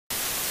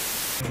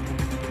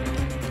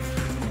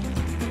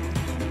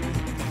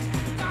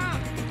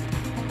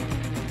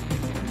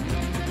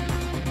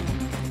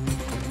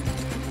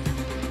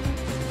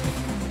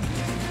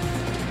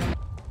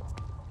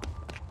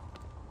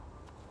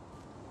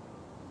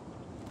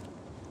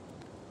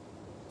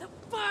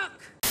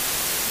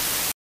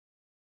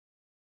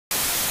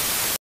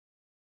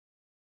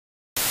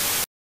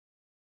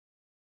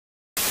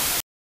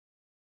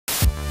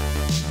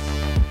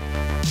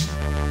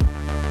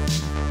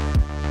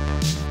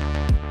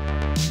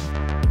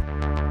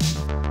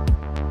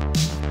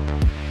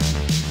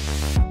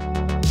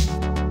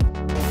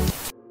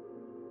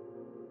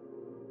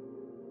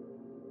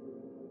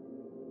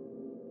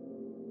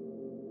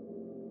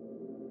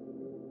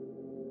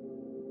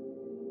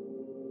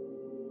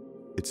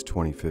It's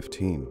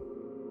 2015.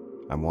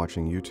 I'm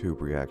watching YouTube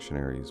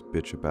reactionaries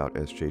bitch about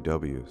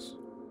SJWs.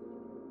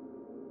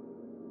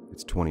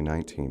 It's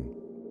 2019.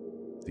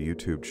 The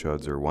YouTube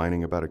chuds are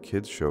whining about a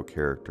kids show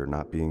character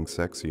not being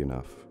sexy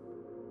enough.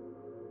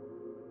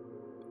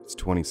 It's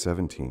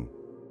 2017.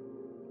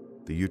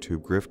 The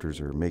YouTube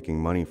grifters are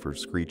making money for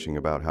screeching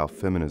about how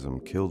feminism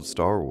killed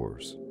Star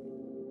Wars.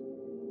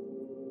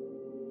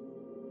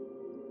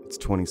 It's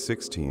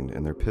 2016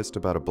 and they're pissed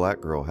about a black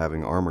girl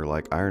having armor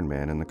like Iron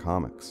Man in the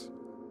comics.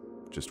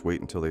 Just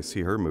wait until they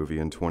see her movie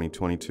in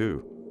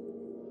 2022.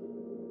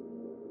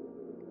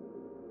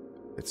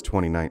 It's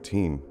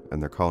 2019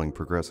 and they're calling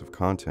progressive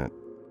content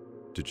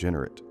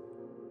degenerate.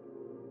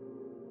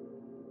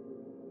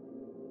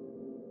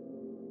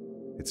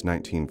 It's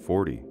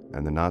 1940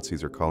 and the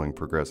Nazis are calling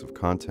progressive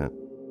content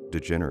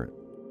degenerate.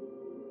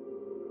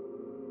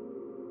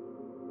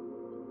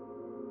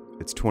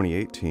 It's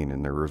 2018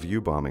 and they're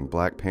review bombing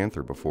Black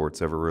Panther before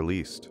it's ever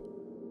released.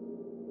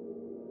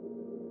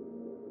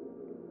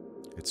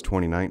 It's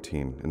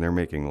 2019 and they're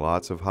making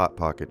lots of Hot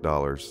Pocket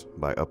dollars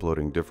by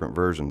uploading different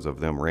versions of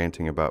them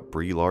ranting about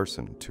Brie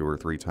Larson 2 or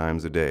 3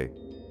 times a day.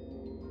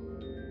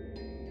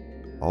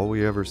 All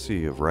we ever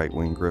see of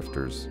right-wing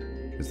grifters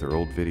is their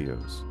old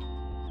videos,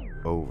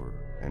 over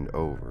and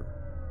over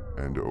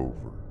and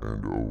over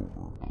and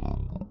over.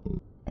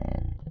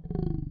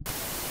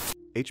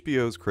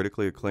 HBO's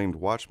critically acclaimed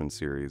Watchmen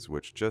series,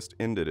 which just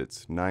ended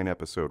its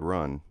 9-episode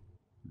run,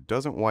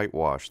 doesn't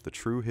whitewash the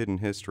true hidden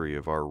history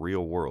of our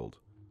real world,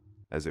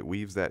 as it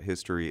weaves that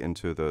history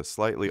into the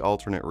slightly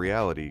alternate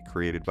reality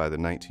created by the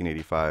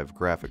 1985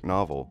 graphic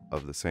novel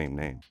of the same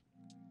name.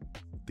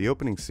 The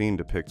opening scene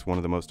depicts one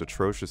of the most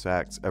atrocious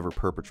acts ever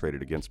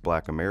perpetrated against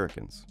Black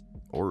Americans,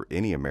 or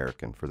any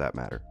American for that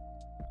matter.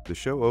 The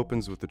show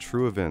opens with the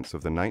true events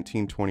of the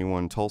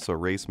 1921 Tulsa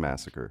Race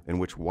Massacre, in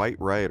which white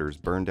rioters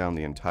burned down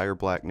the entire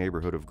black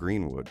neighborhood of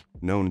Greenwood,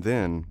 known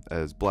then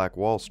as Black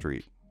Wall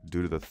Street,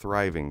 due to the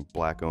thriving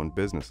black-owned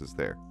businesses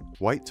there.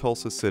 White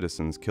Tulsa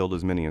citizens killed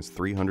as many as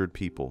 300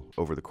 people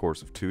over the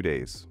course of 2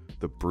 days.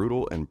 The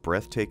brutal and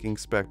breathtaking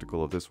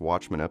spectacle of this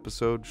Watchmen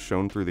episode,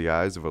 shown through the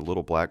eyes of a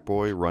little black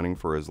boy running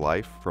for his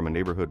life from a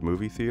neighborhood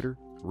movie theater,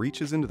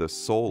 reaches into the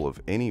soul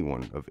of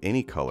anyone of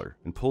any color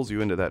and pulls you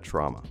into that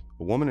trauma.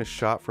 A woman is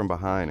shot from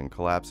behind and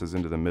collapses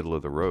into the middle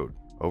of the road.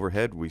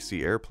 Overhead, we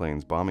see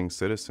airplanes bombing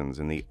citizens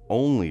in the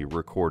only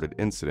recorded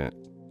incident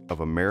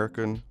of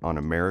American on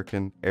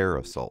American air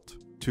assault.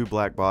 2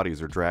 black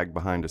bodies are dragged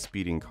behind a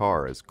speeding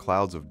car as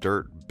clouds of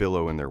dirt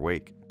billow in their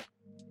wake.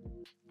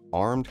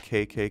 Armed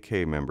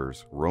KKK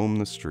members roam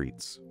the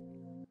streets.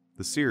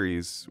 The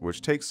series,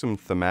 which takes some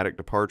thematic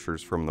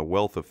departures from the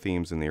wealth of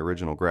themes in the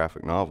original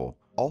graphic novel,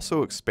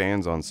 also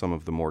expands on some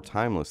of the more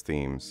timeless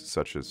themes,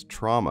 such as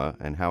trauma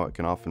and how it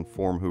can often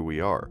form who we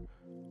are,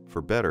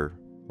 for better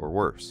or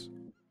worse.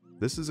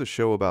 This is a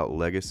show about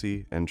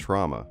legacy and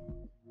trauma,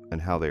 and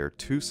how they are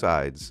 2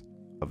 sides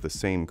of the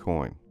same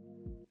coin.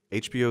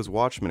 HBO's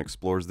Watchmen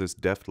explores this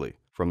deftly,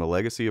 from the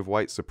legacy of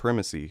white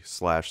supremacy /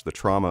 the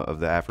trauma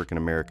of the African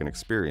American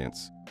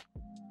experience,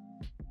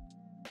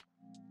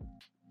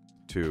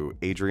 to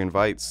Adrian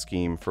Veidt's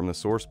scheme from the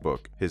source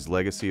book, his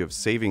legacy of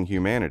saving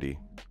humanity,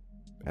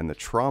 and the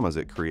traumas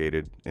it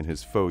created in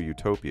his faux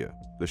utopia.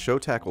 The show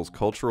tackles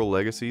cultural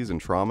legacies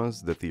and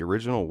traumas that the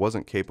original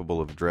wasn't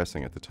capable of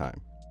addressing at the time.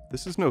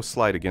 This is no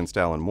slight against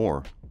Alan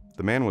Moore.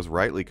 The man was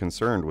rightly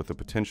concerned with the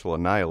potential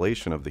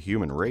annihilation of the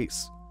human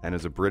race, and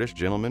as a British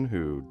gentleman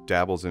who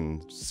dabbles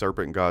in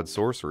serpent god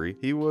sorcery,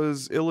 he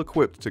was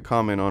ill-equipped to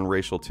comment on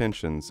racial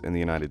tensions in the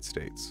United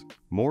States.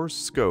 Moore's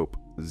scope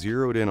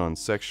zeroed in on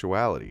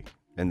sexuality,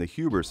 and the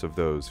hubris of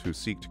those who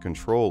seek to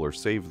control or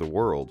save the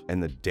world,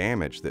 and the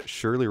damage that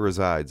surely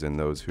resides in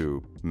those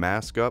who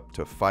mask up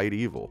to fight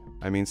evil.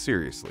 I mean,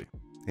 seriously.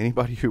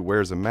 Anybody who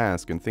wears a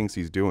mask and thinks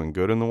he's doing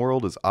good in the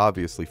world is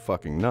obviously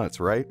fucking nuts,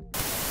 right?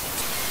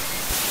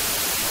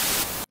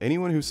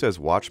 Anyone who says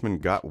Watchmen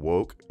got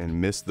woke and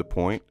missed the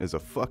point is a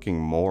fucking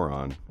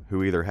moron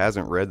who either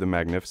hasn't read the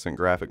magnificent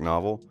graphic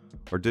novel,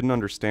 or didn't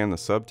understand the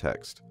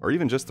subtext, or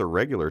even just the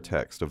regular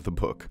text of the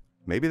book.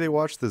 Maybe they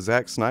watched the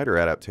Zack Snyder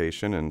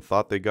adaptation and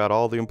thought they got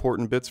all the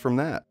important bits from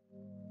that.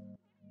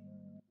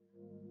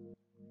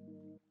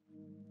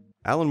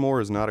 Alan Moore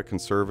is not a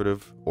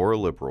conservative or a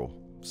liberal,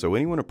 so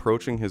anyone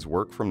approaching his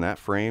work from that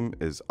frame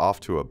is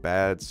off to a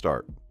bad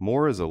start.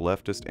 Moore is a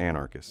leftist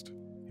anarchist.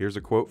 Here's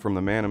a quote from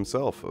the man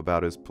himself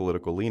about his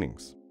political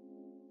leanings.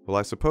 "Well,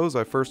 I suppose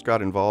I first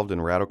got involved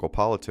in radical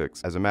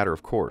politics as a matter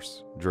of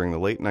course, during the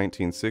late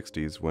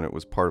 1960s when it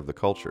was part of the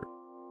culture.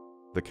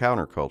 The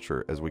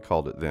counterculture, as we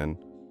called it then,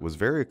 was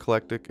very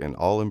eclectic and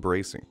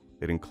all-embracing.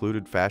 It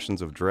included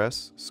fashions of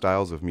dress,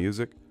 styles of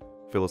music,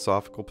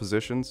 philosophical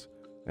positions,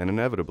 and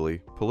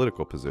inevitably,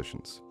 political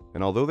positions.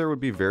 And although there would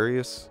be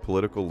various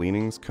political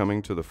leanings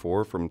coming to the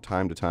fore from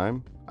time to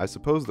time, I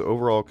suppose the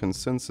overall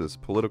consensus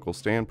political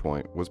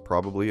standpoint was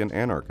probably an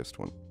anarchist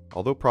one.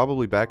 Although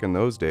probably back in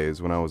those days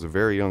when I was a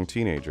very young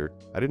teenager,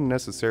 I didn't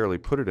necessarily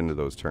put it into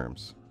those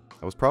terms.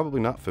 I was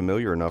probably not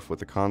familiar enough with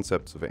the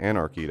concepts of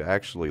anarchy to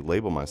actually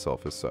label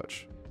myself as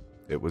such.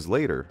 It was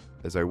later,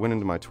 as I went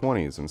into my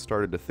 20s and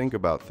started to think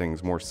about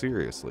things more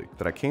seriously,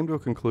 that I came to a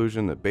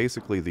conclusion that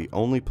basically the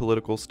only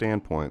political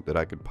standpoint that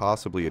I could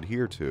possibly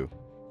adhere to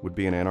would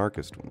be an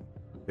anarchist one.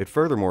 It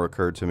furthermore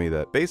occurred to me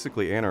that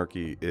basically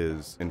anarchy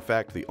is, in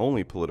fact, the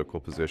only political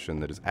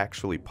position that is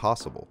actually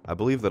possible. I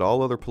believe that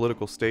all other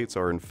political states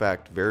are, in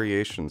fact,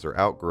 variations or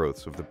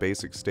outgrowths of the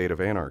basic state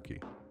of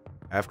anarchy.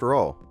 After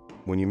all,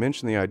 when you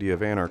mention the idea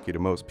of anarchy to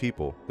most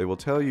people, they will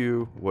tell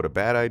you what a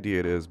bad idea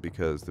it is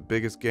because the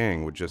biggest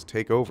gang would just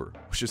take over,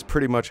 which is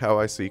pretty much how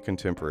I see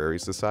contemporary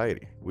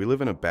society. We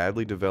live in a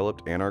badly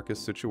developed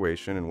anarchist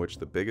situation in which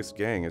the biggest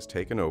gang has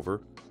taken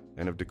over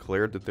and have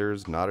declared that there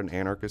is not an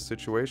anarchist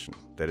situation,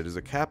 that it is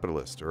a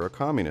capitalist or a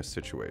communist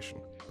situation.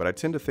 But I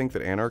tend to think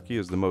that anarchy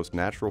is the most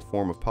natural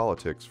form of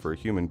politics for a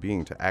human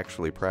being to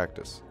actually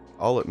practice.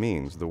 All it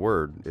means, the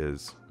word,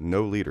 is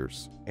no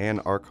leaders.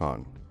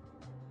 Anarchon.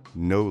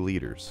 No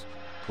leaders.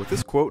 With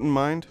this quote in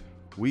mind,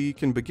 we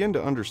can begin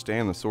to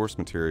understand the source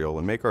material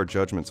and make our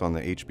judgments on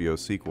the HBO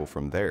sequel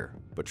from there.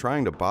 But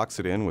trying to box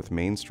it in with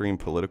mainstream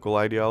political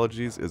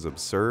ideologies is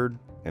absurd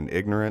and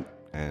ignorant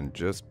and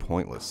just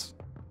pointless.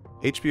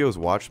 HBO's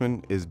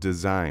Watchmen is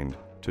designed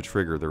to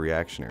trigger the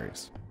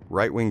reactionaries.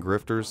 Right-wing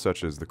grifters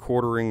such as the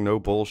quartering, no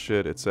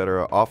bullshit,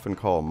 etc. often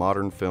call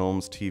modern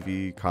films,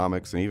 TV,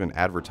 comics, and even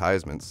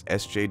advertisements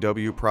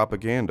SJW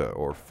propaganda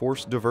or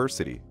forced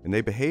diversity, and they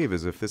behave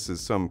as if this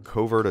is some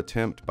covert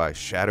attempt by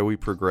shadowy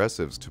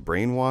progressives to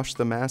brainwash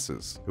the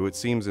masses, who it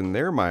seems in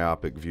their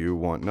myopic view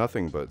want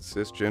nothing but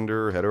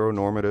cisgender,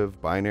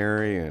 heteronormative,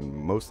 binary, and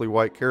mostly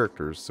white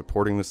characters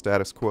supporting the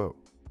status quo.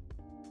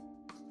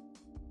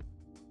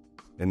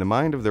 In the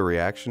mind of the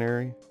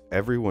reactionary,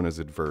 everyone is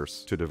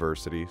adverse to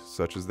diversity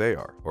such as they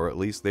are, or at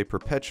least they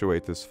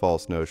perpetuate this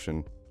false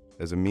notion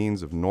as a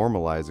means of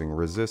normalizing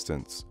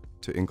resistance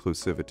to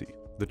inclusivity.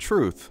 The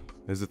truth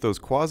is that those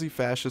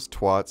quasi-fascist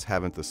twats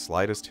haven't the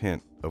slightest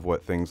hint of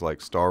what things like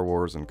Star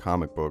Wars and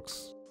comic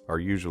books are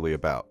usually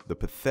about. The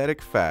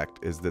pathetic fact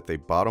is that they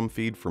bottom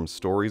feed from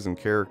stories and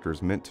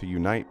characters meant to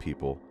unite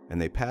people, and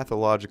they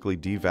pathologically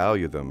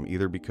devalue them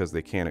either because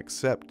they can't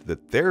accept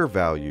that their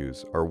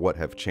values are what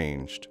have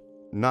changed,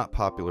 not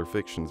popular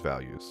fiction's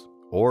values,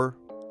 or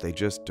they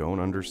just don't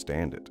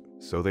understand it,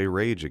 so they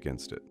rage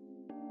against it.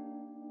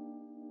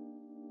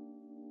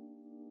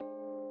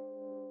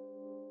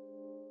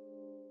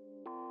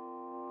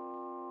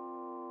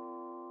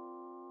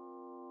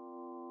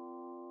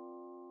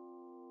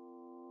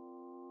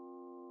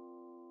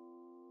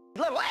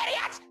 Little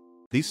idiots!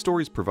 These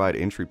stories provide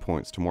entry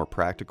points to more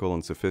practical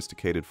and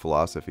sophisticated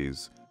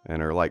philosophies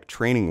and are like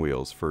training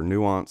wheels for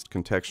nuanced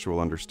contextual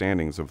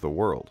understandings of the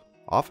world,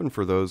 often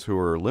for those who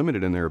are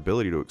limited in their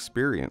ability to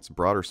experience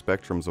broader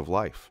spectrums of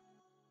life.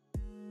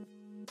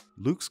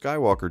 Luke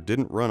Skywalker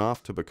didn't run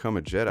off to become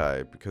a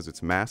Jedi because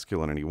it's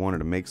masculine and he wanted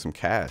to make some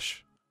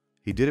cash.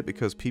 He did it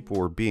because people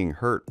were being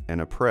hurt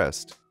and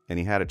oppressed, and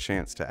he had a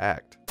chance to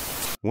act.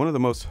 One of the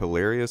most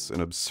hilarious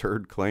and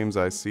absurd claims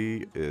I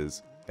see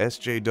is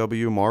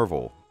SJW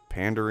Marvel,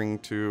 pandering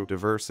to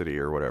diversity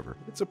or whatever.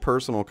 It's a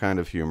personal kind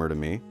of humor to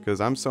me, because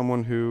I'm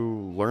someone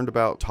who learned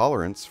about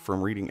tolerance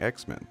from reading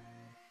X-Men.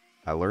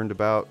 I learned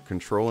about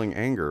controlling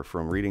anger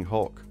from reading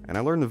Hulk, and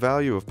I learned the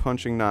value of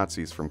punching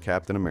Nazis from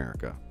Captain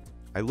America.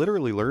 I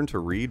literally learned to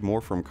read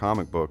more from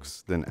comic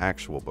books than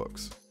actual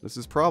books. This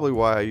is probably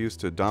why I used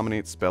to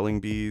dominate spelling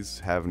bees,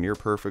 have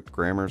near-perfect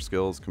grammar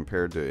skills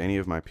compared to any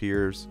of my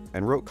peers,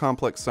 and wrote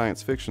complex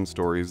science fiction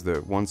stories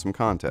that won some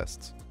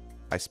contests.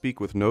 I speak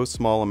with no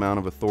small amount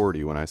of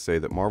authority when I say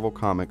that Marvel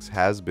Comics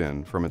has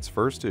been, from its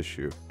first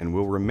issue, and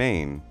will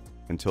remain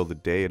until the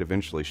day it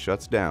eventually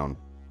shuts down,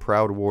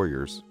 proud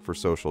warriors for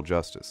social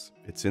justice.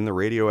 It's in the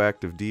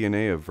radioactive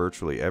DNA of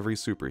virtually every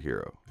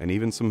superhero, and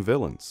even some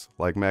villains,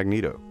 like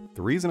Magneto.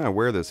 The reason I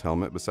wear this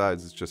helmet,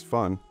 besides it's just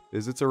fun,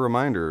 is it's a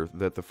reminder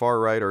that the far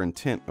right are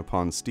intent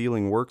upon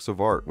stealing works of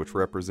art which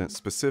represent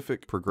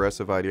specific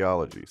progressive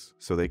ideologies,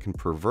 so they can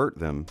pervert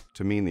them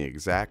to mean the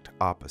exact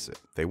opposite.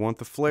 They want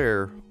the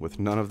flair with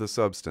none of the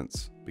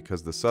substance,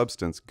 because the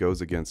substance goes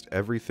against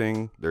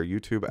everything their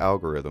YouTube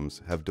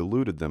algorithms have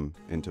deluded them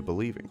into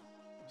believing.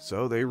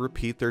 So they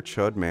repeat their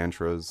chud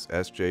mantras,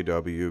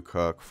 SJW,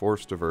 cuck,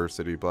 forced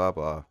diversity, blah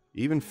blah.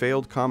 Even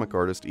failed comic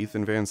artist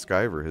Ethan Van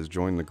Sciver has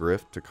joined the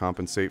grift to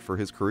compensate for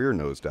his career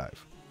nosedive.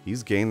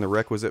 He's gained the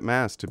requisite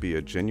mass to be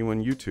a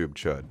genuine YouTube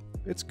chud.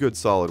 It's good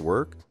solid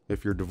work,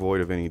 if you're devoid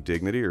of any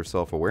dignity or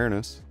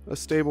self-awareness. A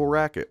stable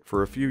racket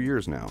for a few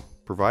years now,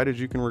 provided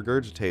you can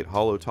regurgitate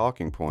hollow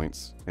talking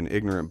points and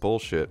ignorant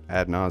bullshit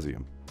ad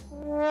nauseum.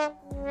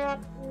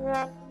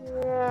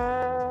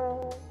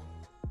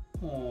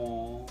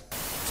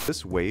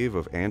 This wave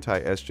of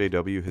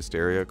anti-SJW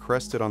hysteria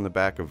crested on the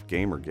back of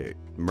Gamergate,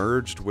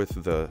 merged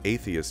with the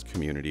atheist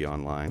community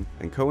online,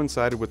 and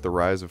coincided with the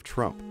rise of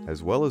Trump,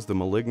 as well as the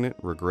malignant,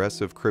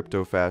 regressive,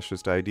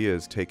 crypto-fascist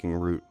ideas taking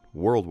root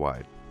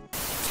worldwide.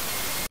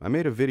 I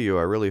made a video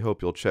I really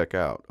hope you'll check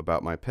out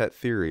about my pet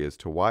theory as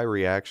to why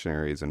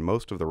reactionaries and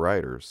most of the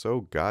right are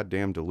so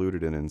goddamn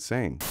deluded and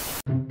insane.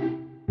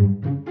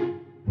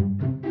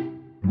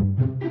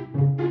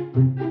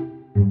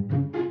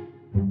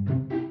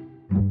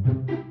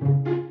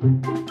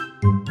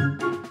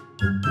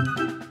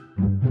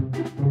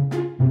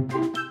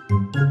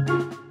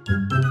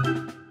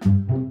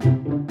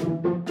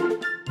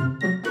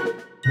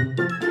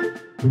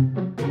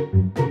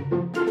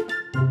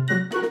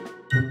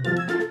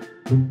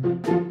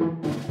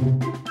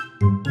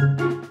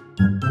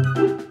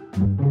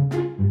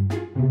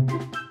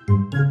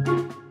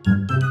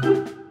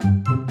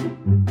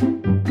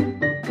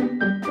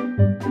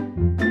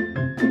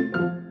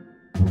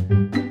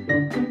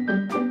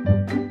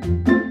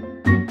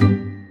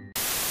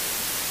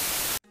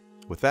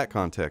 With that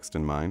context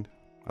in mind,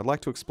 I'd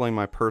like to explain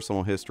my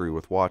personal history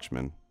with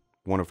Watchmen,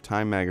 one of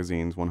Time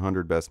Magazine's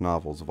 100 best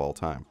novels of all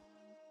time.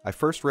 I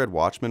first read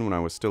Watchmen when I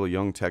was still a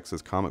young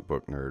Texas comic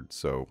book nerd,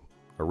 so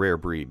a rare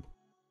breed,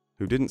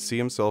 who didn't see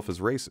himself as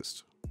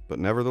racist, but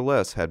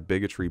nevertheless had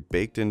bigotry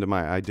baked into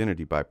my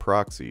identity by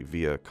proxy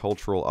via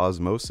cultural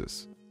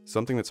osmosis,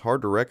 something that's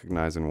hard to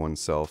recognize in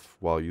oneself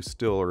while you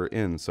still are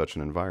in such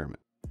an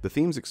environment. The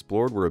themes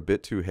explored were a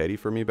bit too heady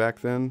for me back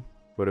then,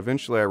 but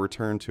eventually I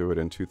returned to it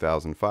in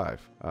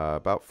 2005,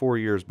 about 4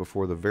 years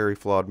before the very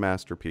flawed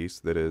masterpiece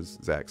that is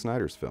Zack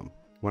Snyder's film.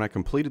 When I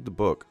completed the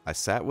book, I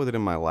sat with it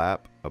in my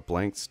lap, a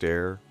blank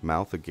stare,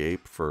 mouth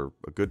agape for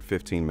a good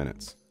 15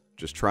 minutes,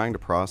 just trying to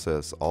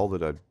process all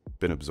that I'd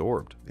been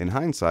absorbed. In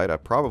hindsight, I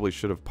probably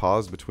should have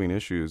paused between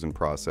issues and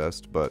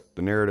processed, but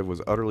the narrative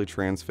was utterly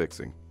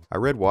transfixing. I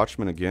read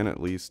Watchmen again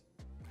at least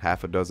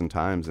half a dozen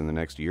times in the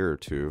next year or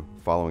two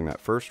following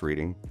that first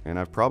reading, and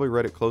I've probably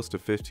read it close to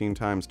 15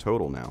 times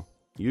total now.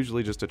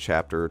 Usually just a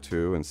chapter or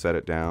two and set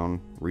it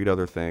down, read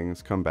other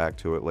things, come back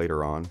to it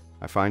later on.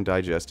 I find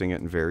digesting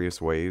it in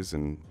various ways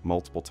and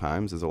multiple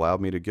times has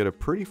allowed me to get a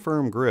pretty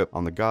firm grip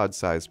on the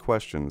God-sized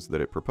questions that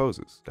it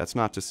proposes. That's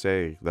not to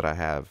say that I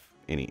have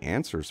any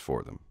answers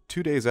for them.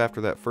 2 days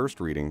after that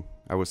first reading,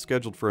 I was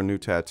scheduled for a new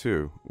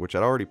tattoo, which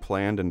I'd already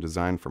planned and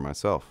designed for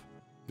myself.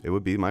 It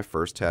would be my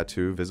first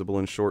tattoo visible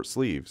in short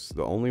sleeves,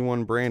 the only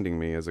one branding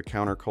me as a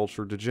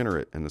counterculture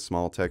degenerate in the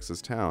small Texas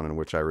town in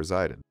which I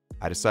resided.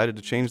 I decided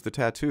to change the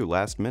tattoo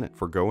last minute,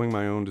 forgoing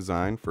my own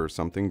design for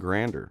something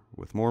grander,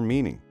 with more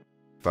meaning.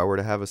 If I were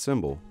to have a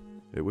symbol,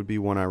 it would be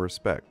one I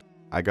respect.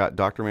 I got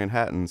Dr.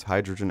 Manhattan's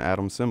hydrogen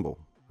atom symbol.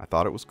 I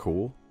thought it was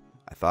cool.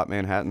 I thought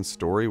Manhattan's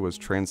story was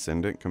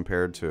transcendent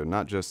compared to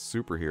not just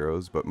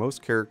superheroes, but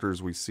most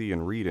characters we see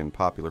and read in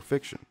popular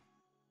fiction.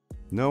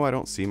 No, I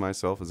don't see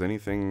myself as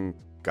anything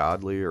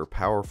godly or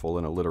powerful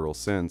in a literal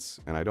sense,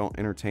 and I don't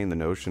entertain the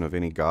notion of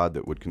any god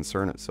that would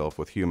concern itself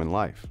with human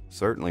life,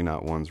 certainly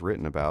not ones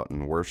written about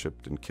and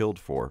worshipped and killed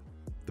for.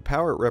 The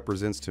power it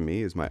represents to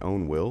me is my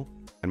own will,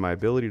 and my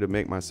ability to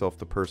make myself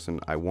the person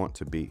I want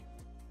to be,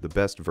 the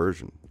best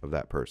version of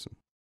that person.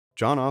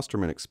 John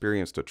Osterman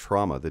experienced a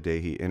trauma the day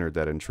he entered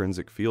that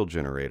intrinsic field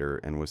generator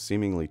and was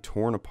seemingly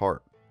torn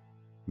apart,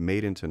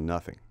 made into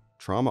nothing.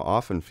 Trauma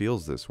often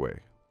feels this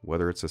way,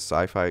 whether it's a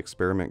sci-fi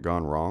experiment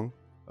gone wrong,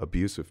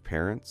 abuse of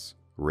parents,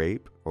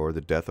 rape, or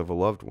the death of a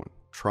loved one.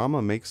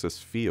 Trauma makes us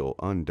feel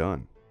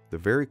undone. The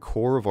very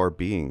core of our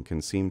being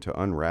can seem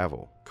to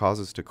unravel,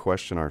 cause us to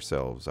question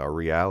ourselves, our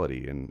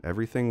reality, and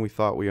everything we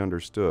thought we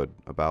understood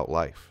about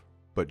life.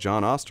 But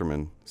John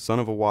Osterman, son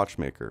of a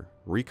watchmaker,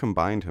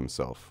 recombined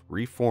himself,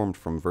 reformed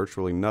from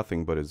virtually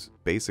nothing but his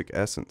basic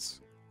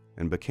essence,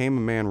 and became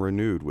a man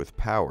renewed with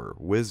power,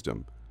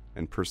 wisdom,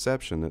 and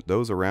perception that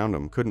those around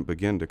him couldn't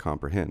begin to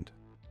comprehend.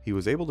 He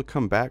was able to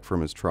come back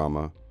from his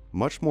trauma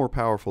much more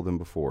powerful than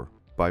before,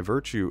 by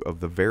virtue of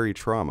the very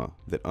trauma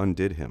that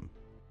undid him.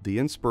 The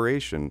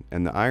inspiration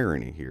and the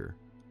irony here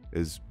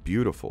is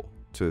beautiful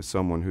to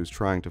someone who's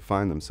trying to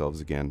find themselves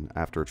again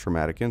after a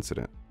traumatic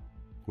incident.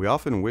 We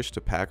often wish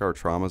to pack our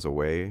traumas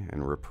away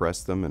and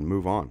repress them and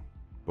move on.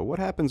 But what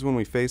happens when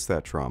we face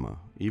that trauma,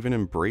 even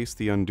embrace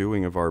the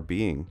undoing of our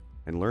being,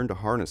 and learn to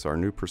harness our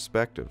new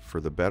perspective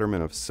for the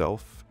betterment of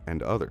self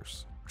and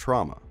others?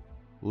 Trauma,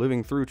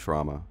 living through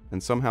trauma,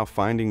 and somehow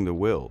finding the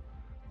will,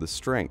 the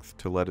strength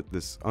to let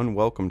this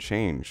unwelcome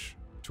change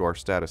to our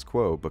status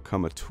quo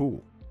become a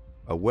tool,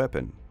 a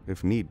weapon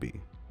if need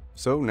be.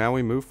 So now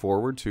we move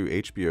forward to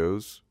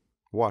HBO's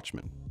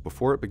Watchmen.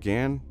 Before it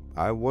began,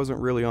 I wasn't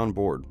really on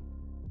board.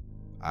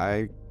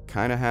 I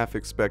kinda half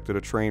expected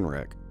a train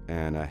wreck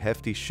and a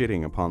hefty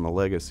shitting upon the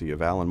legacy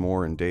of Alan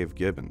Moore and Dave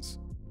Gibbons,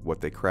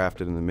 what they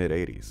crafted in the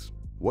mid-80s.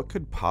 What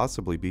could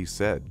possibly be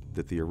said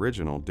that the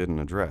original didn't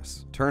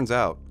address? Turns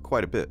out,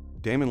 quite a bit.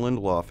 Damon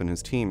Lindelof and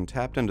his team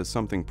tapped into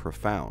something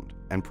profound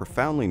and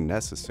profoundly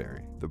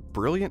necessary. The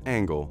brilliant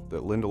angle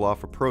that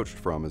Lindelof approached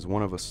from is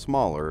one of a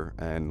smaller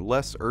and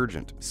less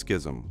urgent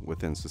schism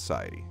within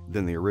society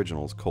than the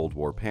original's Cold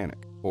War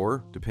panic.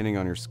 Or, depending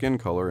on your skin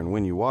color and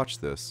when you watch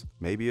this,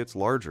 maybe it's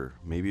larger,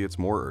 maybe it's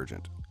more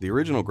urgent. The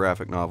original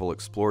graphic novel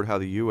explored how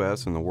the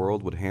US and the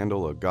world would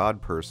handle a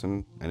god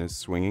person and his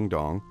swinging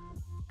dong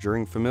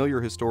during familiar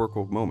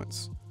historical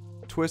moments,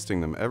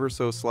 twisting them ever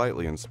so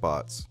slightly in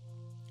spots,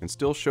 and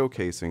still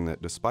showcasing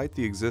that despite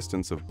the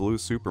existence of Blue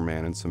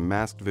Superman and some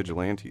masked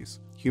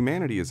vigilantes,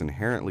 humanity is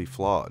inherently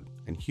flawed,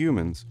 and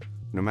humans,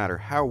 no matter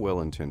how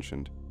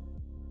well-intentioned,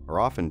 are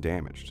often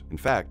damaged. In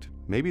fact,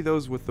 maybe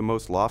those with the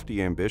most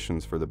lofty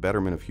ambitions for the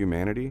betterment of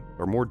humanity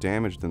are more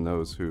damaged than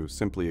those who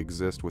simply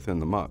exist within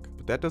the muck.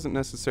 But that doesn't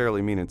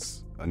necessarily mean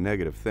it's a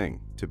negative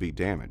thing to be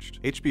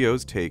damaged.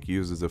 HBO's take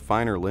uses a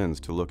finer lens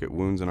to look at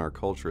wounds in our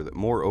culture that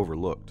more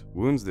overlooked,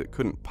 wounds that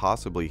couldn't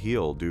possibly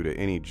heal due to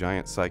any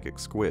giant psychic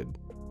squid.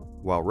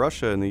 While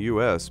Russia and the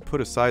US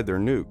put aside their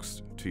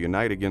nukes to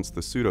unite against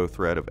the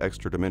pseudo-threat of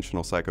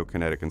extra-dimensional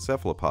psychokinetic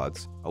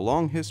encephalopods, a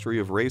long history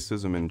of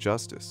racism and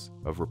injustice,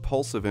 of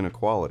repulsive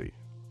inequality,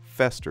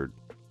 festered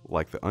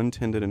like the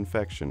untended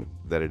infection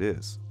that it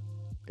is.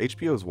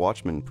 HBO's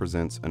Watchmen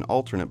presents an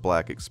alternate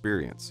black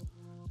experience,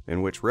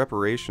 in which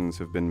reparations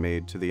have been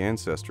made to the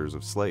ancestors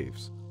of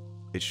slaves.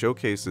 It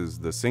showcases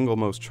the single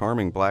most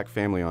charming black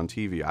family on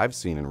TV I've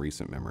seen in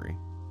recent memory,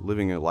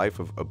 living a life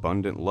of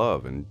abundant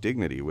love and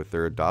dignity with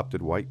their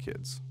adopted white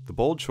kids. The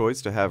bold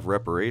choice to have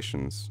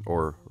reparations,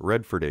 or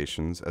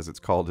Redfordations as it's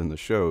called in the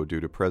show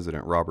due to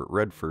President Robert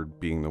Redford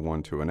being the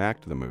one to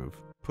enact the move,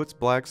 puts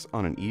blacks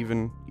on an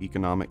even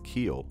economic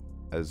keel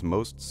as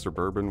most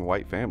suburban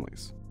white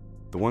families.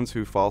 The ones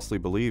who falsely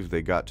believe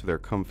they got to their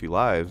comfy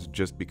lives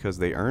just because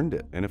they earned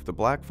it. And if the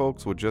black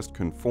folks would just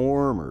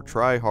conform or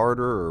try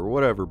harder or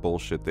whatever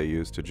bullshit they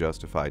use to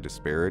justify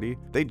disparity,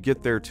 they'd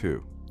get there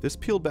too. This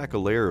peeled back a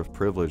layer of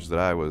privilege that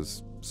I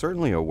was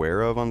certainly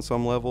aware of on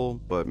some level,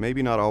 but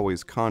maybe not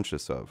always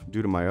conscious of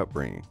due to my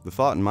upbringing. The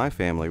thought in my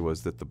family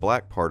was that the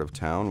black part of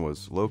town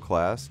was low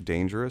class,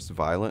 dangerous,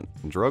 violent,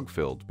 and drug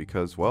filled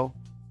because, well,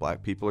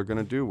 black people are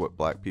gonna do what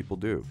black people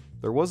do.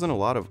 There wasn't a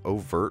lot of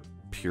overt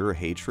pure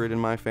hatred in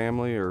my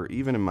family or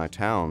even in my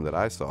town that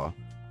I saw,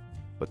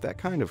 but that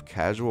kind of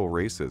casual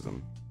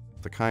racism,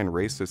 the kind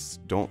racists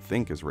don't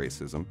think is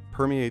racism,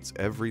 permeates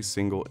every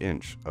single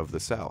inch of the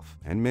South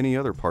and many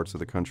other parts of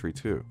the country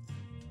too.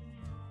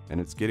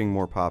 And it's getting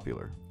more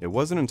popular. It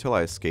wasn't until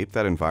I escaped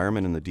that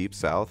environment in the Deep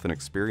South and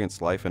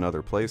experienced life in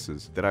other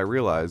places that I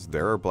realized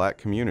there are black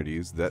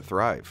communities that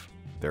thrive.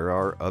 There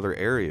are other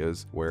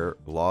areas where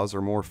laws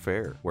are more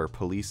fair, where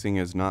policing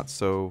is not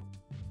so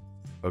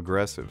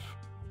aggressive.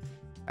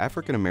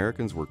 African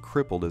Americans were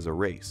crippled as a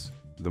race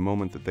the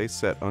moment that they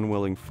set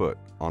unwilling foot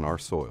on our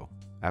soil.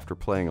 After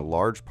playing a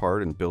large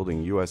part in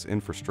building U.S.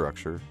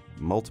 infrastructure,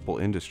 multiple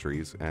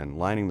industries, and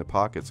lining the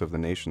pockets of the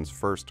nation's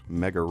first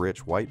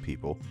mega-rich white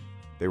people,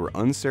 they were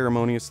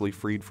unceremoniously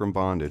freed from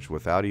bondage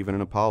without even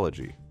an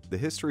apology. The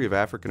history of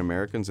African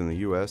Americans in the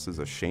U.S. is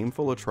a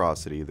shameful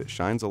atrocity that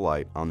shines a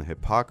light on the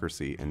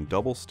hypocrisy and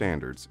double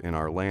standards in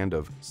our land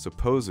of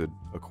supposed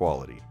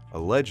equality,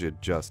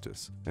 alleged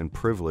justice, and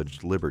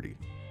privileged liberty.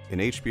 In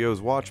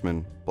HBO's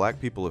Watchmen, black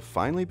people have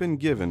finally been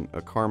given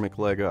a karmic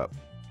leg up.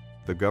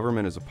 The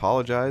government has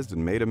apologized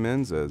and made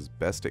amends as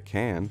best it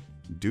can.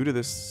 Due to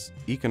this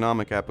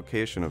economic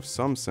application of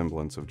some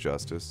semblance of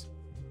justice,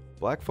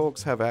 black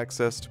folks have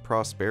access to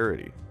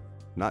prosperity,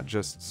 not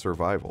just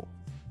survival.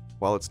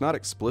 While it's not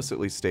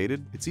explicitly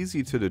stated, it's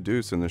easy to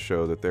deduce in the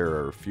show that there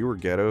are fewer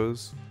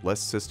ghettos, less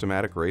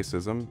systematic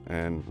racism,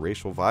 and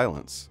racial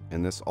violence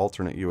in this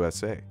alternate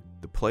USA.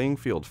 The playing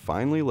field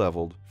finally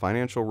leveled,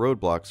 financial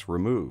roadblocks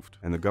removed,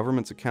 and the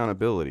government's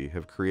accountability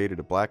have created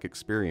a black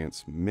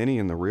experience many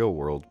in the real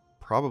world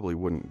probably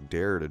wouldn't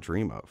dare to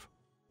dream of.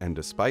 And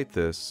despite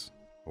this,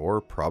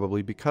 or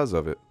probably because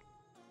of it,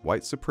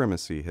 white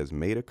supremacy has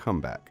made a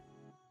comeback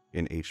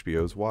in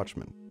HBO's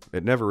Watchmen.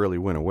 It never really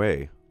went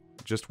away,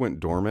 it just went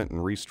dormant and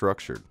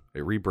restructured.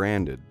 It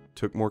rebranded,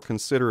 took more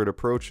considerate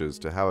approaches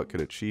to how it could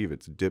achieve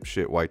its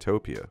dipshit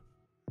whitopia.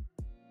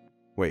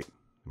 Wait,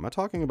 am I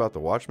talking about the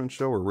Watchmen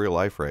show or real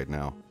life right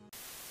now?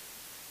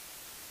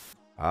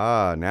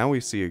 Ah, now we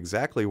see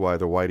exactly why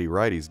the whitey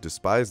righties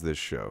despise this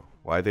show,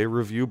 why they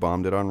review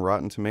bombed it on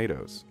Rotten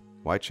Tomatoes,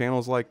 why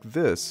channels like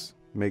this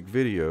make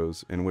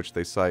videos in which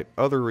they cite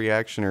other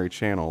reactionary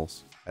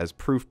channels as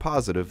proof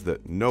positive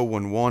that no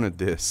one wanted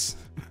this.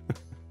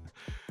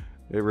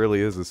 It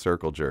really is a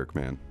circle jerk,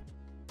 man.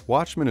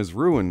 Watchmen is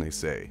ruined, they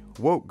say.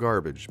 Woke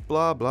garbage,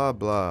 blah blah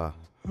blah.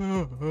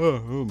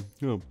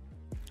 You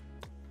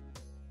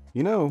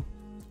know,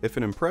 if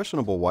an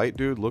impressionable white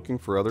dude looking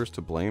for others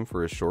to blame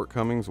for his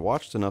shortcomings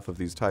watched enough of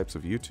these types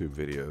of YouTube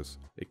videos,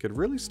 it could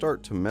really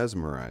start to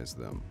mesmerize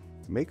them.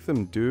 Make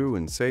them do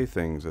and say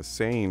things a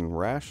sane,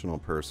 rational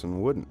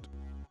person wouldn't.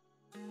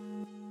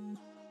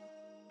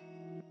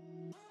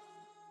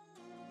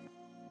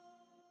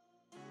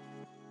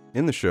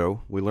 In the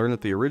show, we learn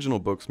that the original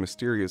book's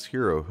mysterious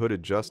hero,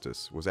 Hooded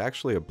Justice, was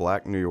actually a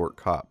black New York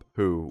cop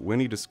who, when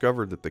he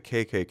discovered that the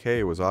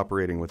KKK was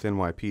operating with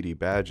NYPD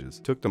badges,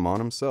 took them on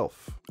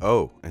himself.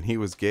 Oh, and he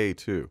was gay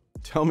too.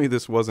 Tell me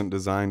this wasn't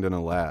designed in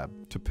a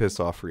lab to piss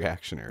off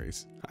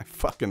reactionaries. I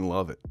fucking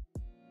love it.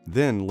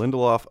 Then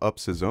Lindelof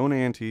ups his own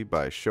ante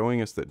by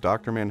showing us that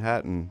Dr.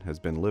 Manhattan has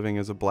been living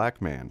as a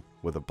black man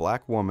with a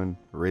black woman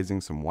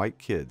raising some white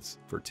kids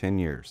for 10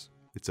 years.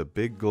 It's a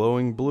big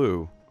glowing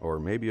blue, or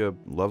maybe a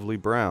lovely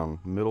brown,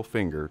 middle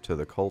finger to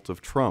the cult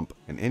of Trump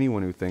and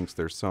anyone who thinks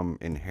there's some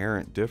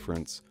inherent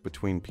difference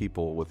between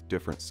people with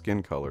different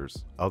skin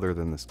colors other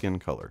than the skin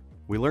color.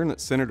 We learn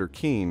that Senator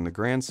Keene, the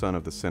grandson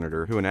of the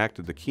senator who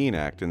enacted the Keene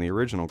Act in the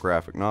original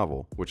graphic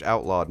novel, which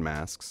outlawed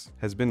masks,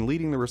 has been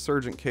leading the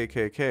resurgent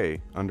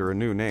KKK under a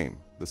new name,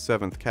 the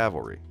 7th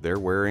Cavalry. They're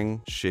wearing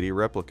shitty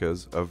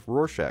replicas of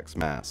Rorschach's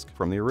mask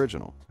from the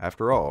original.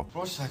 After all,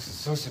 Rorschach's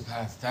a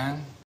sociopath,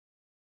 Dan.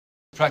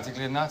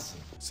 Practically a Nazi.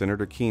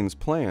 Senator Keene's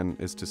plan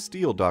is to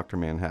steal Dr.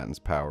 Manhattan's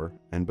power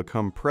and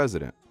become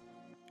president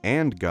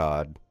and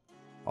God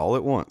all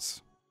at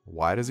once.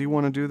 Why does he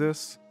want to do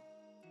this?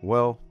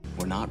 Well,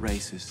 we're not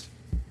racist.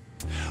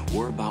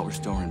 We're about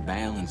restoring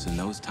balance in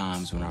those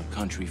times when our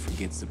country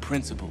forgets the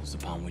principles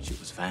upon which it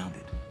was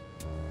founded.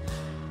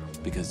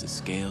 because the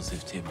scales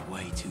have tipped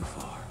way too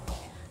far.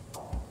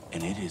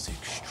 And it is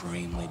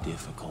extremely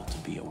difficult to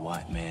be a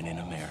white man in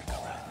America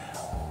right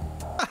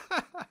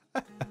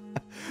now.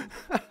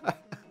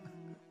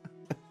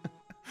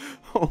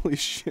 Holy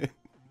shit.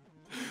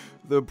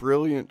 The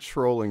brilliant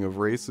trolling of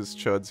racist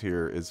chuds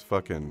here is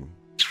fucking...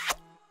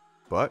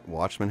 But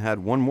Watchmen had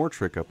one more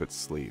trick up its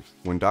sleeve.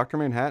 When Dr.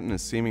 Manhattan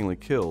is seemingly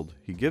killed,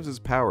 he gives his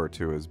power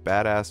to his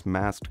badass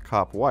masked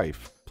cop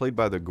wife, played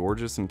by the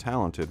gorgeous and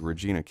talented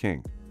Regina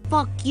King.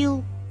 Fuck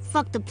you.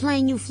 Fuck the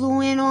plane you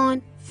flew in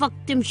on. Fuck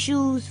them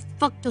shoes.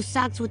 Fuck those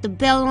socks with the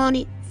bell on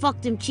it.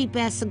 Fuck them cheap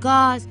ass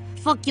cigars.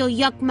 Fuck your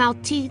yuck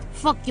mouth teeth.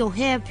 Fuck your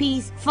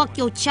hairpiece. Fuck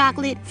your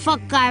chocolate.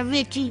 Fuck Guy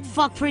Ritchie.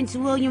 Fuck Prince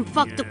William.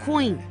 Fuck the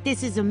Queen.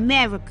 This is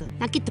America.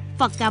 Now get the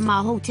fuck out of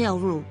my hotel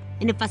room.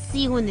 And if I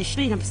see you in the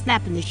street, I'm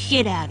slapping the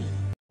shit out of you.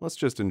 Let's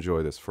just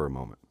enjoy this for a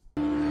moment.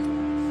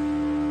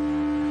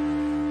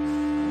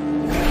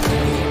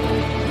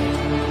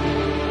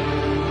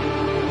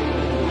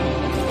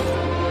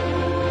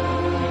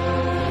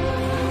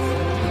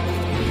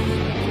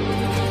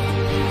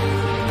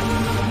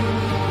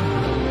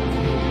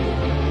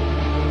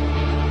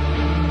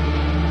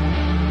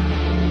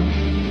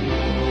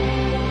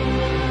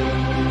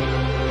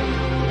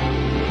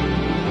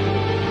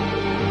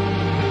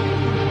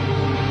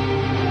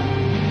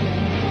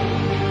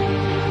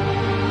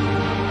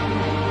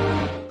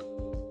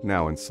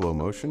 Now in slow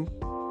motion.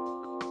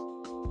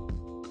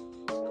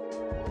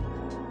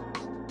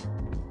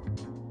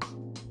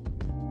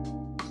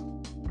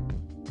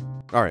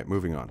 Alright,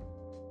 moving on.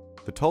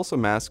 The Tulsa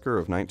Massacre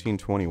of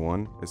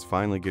 1921 is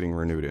finally getting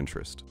renewed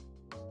interest.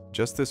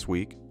 Just this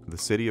week, the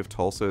city of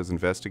Tulsa is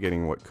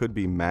investigating what could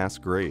be mass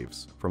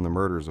graves from the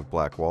murders of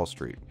Black Wall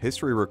Street.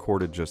 History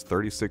recorded just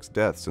 36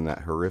 deaths in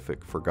that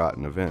horrific,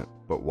 forgotten event,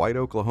 but white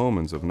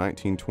Oklahomans of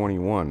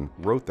 1921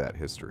 wrote that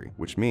history,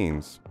 which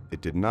means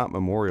it did not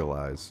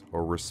memorialize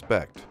or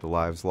respect the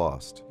lives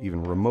lost,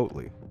 even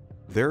remotely.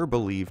 There are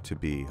believed to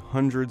be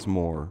hundreds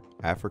more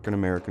African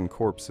American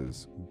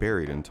corpses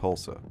buried in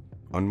Tulsa.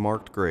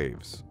 Unmarked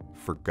graves,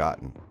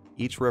 forgotten.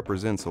 Each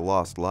represents a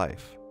lost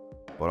life,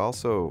 but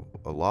also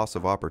a loss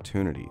of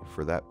opportunity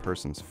for that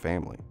person's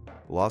family,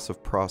 loss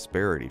of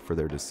prosperity for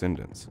their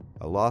descendants,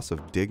 a loss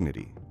of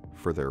dignity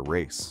for their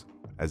race,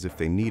 as if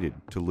they needed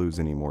to lose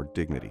any more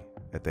dignity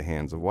at the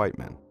hands of white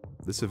men.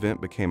 This event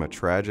became a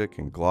tragic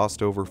and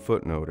glossed over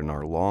footnote in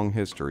our long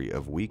history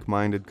of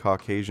weak-minded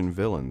Caucasian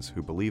villains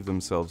who believe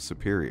themselves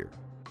superior.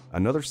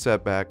 Another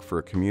setback for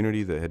a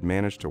community that had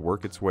managed to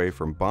work its way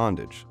from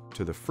bondage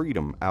to the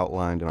freedom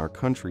outlined in our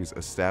country's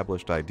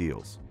established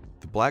ideals.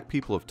 The black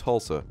people of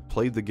Tulsa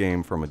played the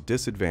game from a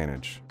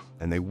disadvantage,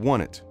 and they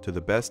won it to the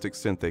best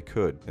extent they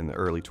could in the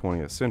early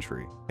 20th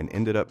century, and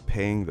ended up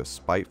paying the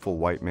spiteful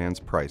white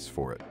man's price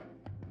for it.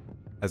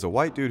 As a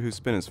white dude who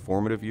spent his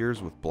formative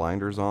years with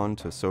blinders on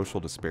to social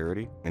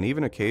disparity, and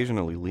even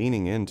occasionally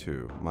leaning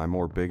into my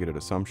more bigoted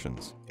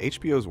assumptions,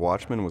 HBO's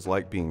Watchmen was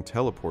like being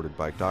teleported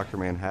by Dr.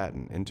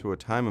 Manhattan into a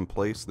time and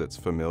place that's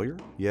familiar,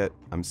 yet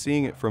I'm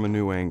seeing it from a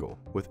new angle,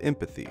 with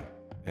empathy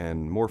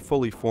and more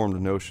fully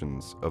formed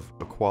notions of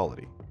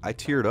equality. I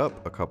teared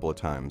up a couple of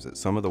times at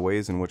some of the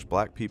ways in which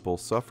black people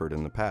suffered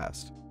in the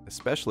past,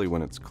 especially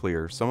when it's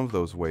clear some of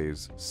those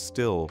ways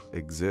still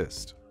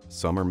exist.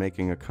 Some are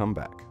making a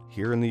comeback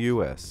here in the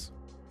US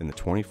in the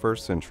 21st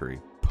century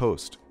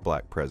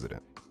post-black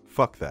president.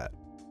 Fuck that.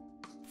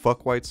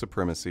 Fuck white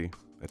supremacy.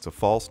 It's a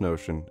false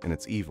notion and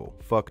it's evil.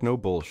 Fuck no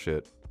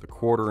bullshit. The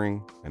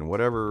quartering and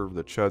whatever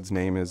the chud's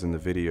name is in the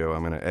video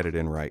I'm gonna edit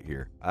in right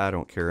here. I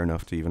don't care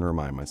enough to even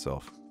remind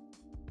myself.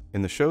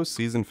 In the show's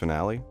season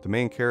finale, the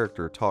main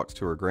character talks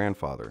to her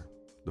grandfather,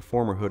 the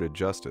former hooded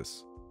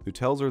justice, who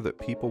tells her that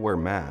people wear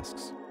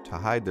masks to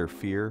hide their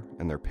fear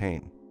and their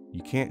pain.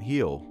 You can't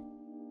heal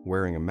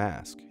wearing a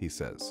mask, he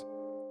says.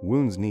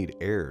 Wounds need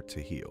air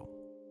to heal.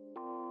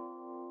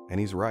 And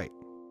he's right.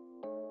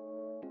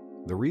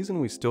 The reason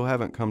we still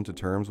haven't come to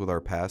terms with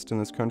our past in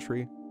this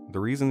country, the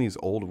reason these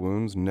old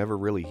wounds never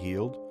really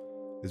healed,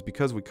 is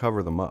because we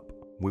cover them up.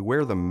 We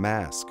wear the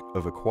mask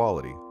of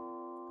equality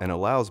and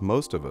allows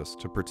most of us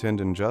to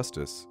pretend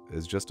injustice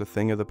is just a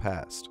thing of the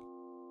past.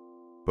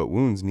 But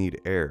wounds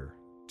need air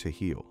to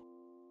heal.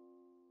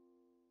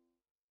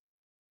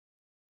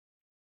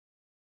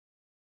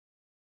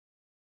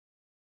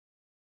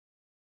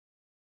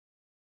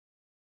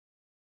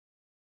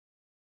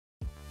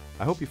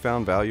 I hope you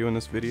found value in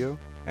this video,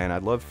 and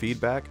I'd love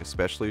feedback,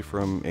 especially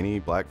from any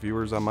black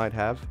viewers I might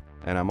have,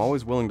 and I'm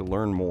always willing to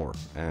learn more,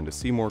 and to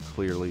see more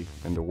clearly,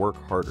 and to work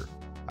harder.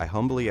 I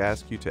humbly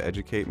ask you to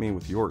educate me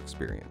with your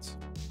experience.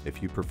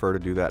 If you prefer to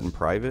do that in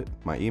private,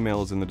 my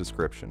email is in the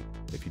description.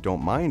 If you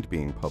don't mind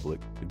being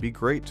public, it'd be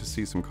great to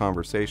see some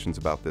conversations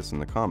about this in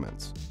the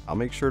comments. I'll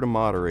make sure to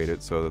moderate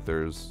it so that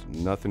there's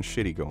nothing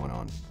shitty going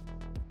on.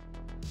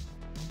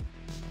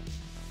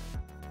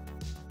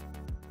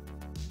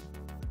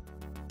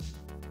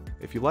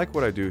 If you like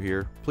what I do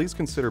here, please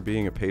consider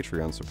being a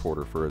Patreon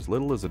supporter for as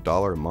little as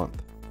 $1 a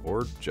month.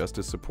 Or just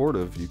as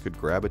supportive, you could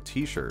grab a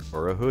t-shirt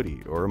or a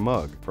hoodie or a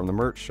mug from the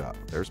merch shop.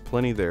 There's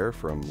plenty there,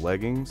 from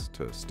leggings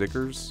to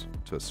stickers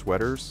to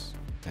sweaters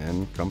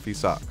and comfy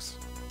socks.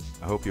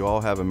 I hope you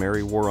all have a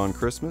merry war on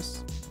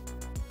Christmas.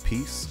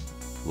 Peace,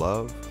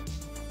 love,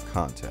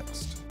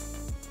 context.